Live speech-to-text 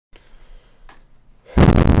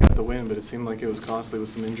the win, but it seemed like it was costly with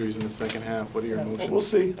some injuries in the second half. What are your emotions? We'll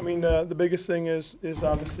see. I mean, the biggest thing is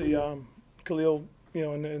obviously Khalil,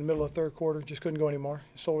 in the middle of the third quarter, just couldn't go anymore.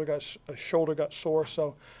 His shoulder got sore,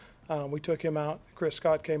 so we took him out. Chris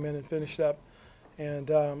Scott came in and finished up. And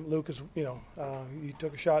Luke is, he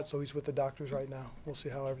took a shot, so he's with the doctors right now. We'll see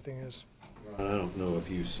how everything is. I don't know if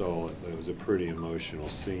you saw it, but it was a pretty emotional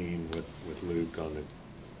scene with Luke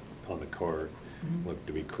on the court. Mm-hmm. Looked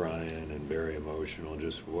to be crying and very emotional.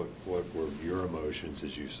 Just what were your emotions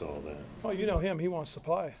as you saw that? Well, you know him; he wants to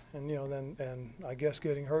play, and and I guess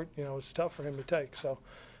getting hurt, it's tough for him to take. So,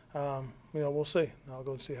 we'll see. I'll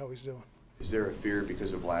go and see how he's doing. Is there a fear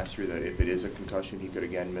because of last year that if it is a concussion, he could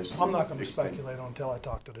again miss? I'm not going to speculate until I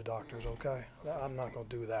talk to the doctors, okay? I'm not going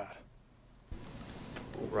to do that.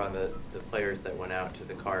 Ron, the players that went out to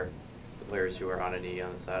the cart, the players who were on a knee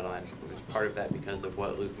on the sideline, was part of that because of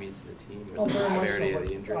what Luke means to the team? Oh, Was the very much severity so, of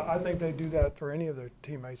the injury? I think they do that for any of their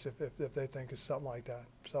teammates if they think it's something like that.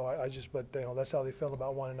 So but that's how they feel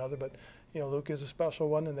about one another. But, Luke is a special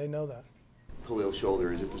one, and they know that. Khalil's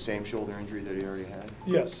shoulder, is it the same shoulder injury that he already had?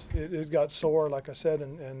 Yes, it got sore, like I said,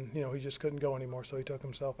 and he just couldn't go anymore, so he took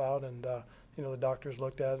himself out, and the doctors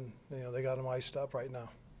looked at it, and they got him iced up right now.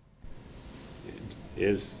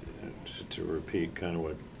 Is, to repeat kind of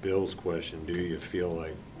what Bill's question, do you feel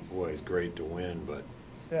like, boy, it's great to win, but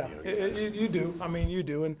yeah, you do. I mean, you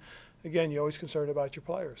do, and again, you're always concerned about your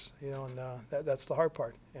players, and that's the hard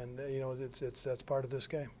part, and that's part of this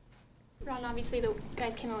game. Ron, obviously the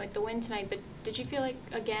guys came out with the win tonight, but did you feel like,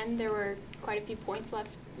 again, there were quite a few points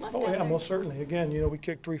left Oh, out yeah, there? most certainly. Again, we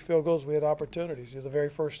kicked 3 field goals. We had opportunities. The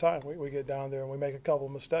very first time we get down there and we make a couple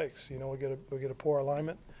of mistakes. We get a poor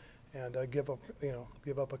alignment and give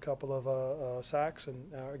up a couple of sacks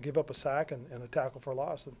and give up a sack and a tackle for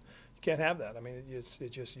loss. And you can't have that. I mean, you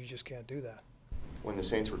just can't do that. When the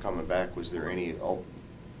Saints were coming back, was there any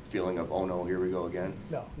feeling of, oh no, here we go again?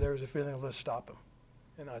 No, there was a feeling of let's stop him.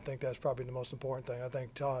 And I think that's probably the most important thing. I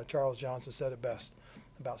think Charles Johnson said it best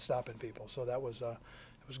about stopping people. So that was it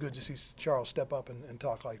was good to see Charles step up and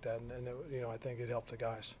talk like that. And I think it helped the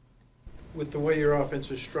guys. With the way your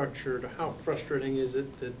offense is structured, how frustrating is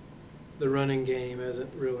it that the running game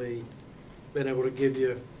hasn't really been able to give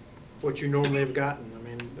you what you normally have gotten? I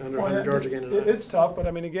mean, under 100 yards again tonight. It's tough, but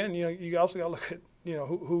I mean, again, you also got to look at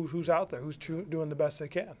who's out there, who's doing the best they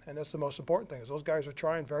can, and that's the most important thing. Is those guys are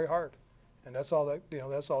trying very hard. And that's all that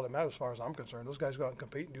matters as far as I'm concerned. Those guys go out and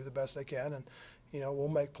compete and do the best they can, and we'll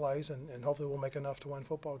make plays and hopefully we'll make enough to win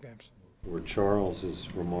football games. Were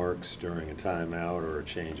Charles's remarks during a timeout or a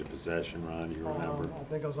change of possession, Ron? Do you remember? I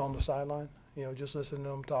think I was on the sideline, just listening to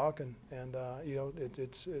them talk, and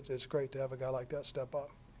it's great to have a guy like that step up.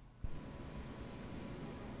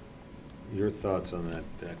 Your thoughts on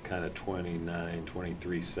that kind of 29,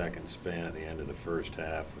 23-second span at the end of the first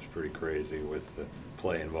half was pretty crazy with the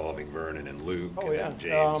play involving Vernon and Luke and then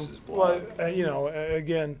James's block. Well,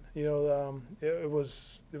 again, it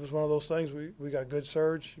was one of those things. We got good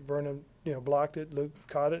surge. Vernon, blocked it. Luke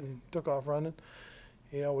caught it and took off running.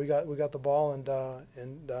 We got the ball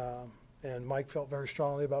and Mike felt very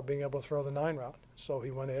strongly about being able to throw the 9 route, so he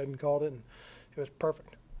went ahead and called it, and it was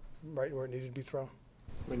perfect, right where it needed to be thrown.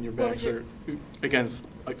 When your backs are against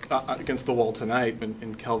the wall tonight,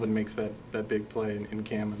 and Kelvin makes that big play in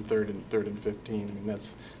Cam in third and 15. I mean,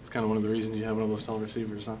 it's kind of one of the reasons you have one of those tall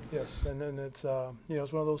receivers, huh? Yes, and then it's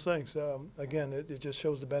it's one of those things. Again, it just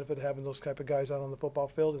shows the benefit of having those type of guys out on the football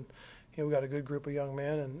field, and we got a good group of young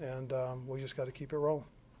men, and we just got to keep it rolling.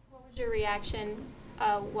 What was your reaction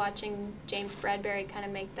watching James Bradbury kind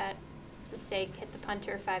of make that mistake, hit the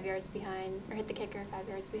punter 5 yards behind, or hit the kicker 5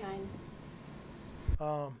 yards behind?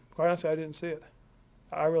 Quite honestly, I didn't see it.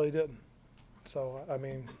 I really didn't. So, I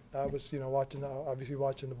mean, I was, obviously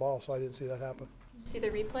watching the ball, so I didn't see that happen. Did you see the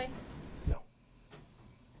replay? No.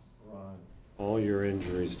 Ron, all your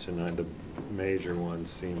injuries tonight, the major ones,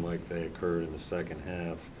 seem like they occurred in the second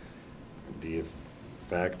half. Do you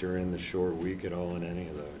factor in the short week at all in any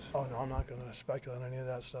of those? Oh, no, I'm not going to speculate on any of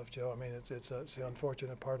that stuff, Joe. I mean, it's the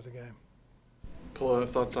unfortunate part of the game.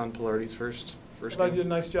 Thoughts on Pilardi's first I game? did a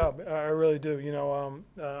nice job. I really do.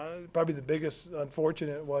 Probably the biggest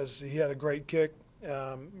unfortunate was he had a great kick.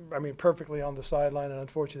 I mean, perfectly on the sideline, and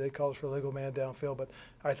unfortunately they called us for a legal man downfield. But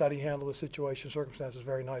I thought he handled the circumstances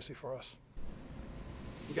very nicely for us.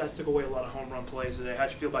 You guys took away a lot of home run plays today.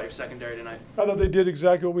 How'd you feel about your secondary tonight? I thought they did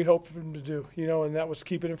exactly what we hoped for them to do, and that was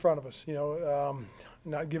keep it in front of us,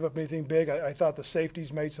 not give up anything big. I thought the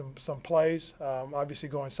safeties made some plays, obviously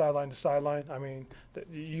going sideline to sideline. I mean,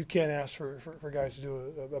 you can't ask for guys to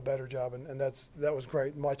do a better job, and that was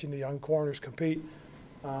great. And watching the young corners compete,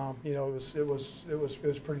 it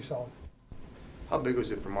was pretty solid. How big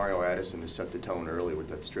was it for Mario Addison to set the tone early with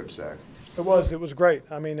that strip sack? It was great.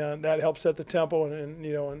 I mean, that helped set the tempo, and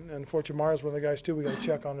you know, and Fortune Myers, one of the guys too, we got to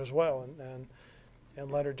check on as well,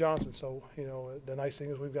 and Leonard Johnson. So you know, the nice thing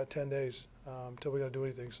is we've got 10 days until we got to do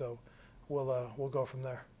anything. So we'll go from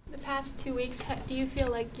there. The past 2 weeks, do you feel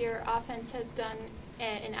like your offense has done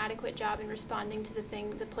an adequate job in responding to the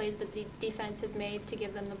plays that the defense has made to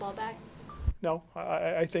give them the ball back? No,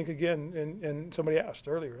 I think again, and somebody asked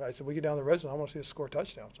earlier. I said we get down the red zone, I want to see us score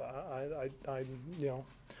touchdowns. I you know,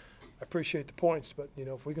 I appreciate the points, but you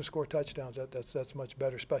know, if we can score touchdowns, that's much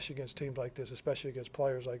better, especially against teams like this, especially against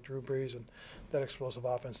players like Drew Brees and that explosive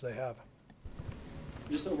offense they have.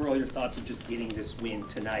 Just overall, your thoughts of just getting this win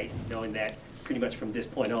tonight, knowing that pretty much from this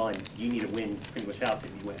point on, you need a win pretty much out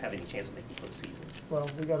if you have any chance of making postseason. Well,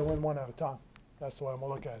 we got to win one at a time. That's the way I'm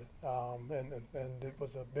gonna look at it. And it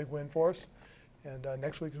was a big win for us. And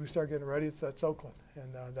next week, as we start getting ready, that's Oakland,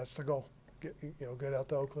 and that's the goal. Get out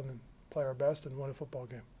to Oakland and play our best and win a football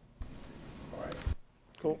game. All right.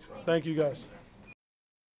 Cool. Thank you, guys.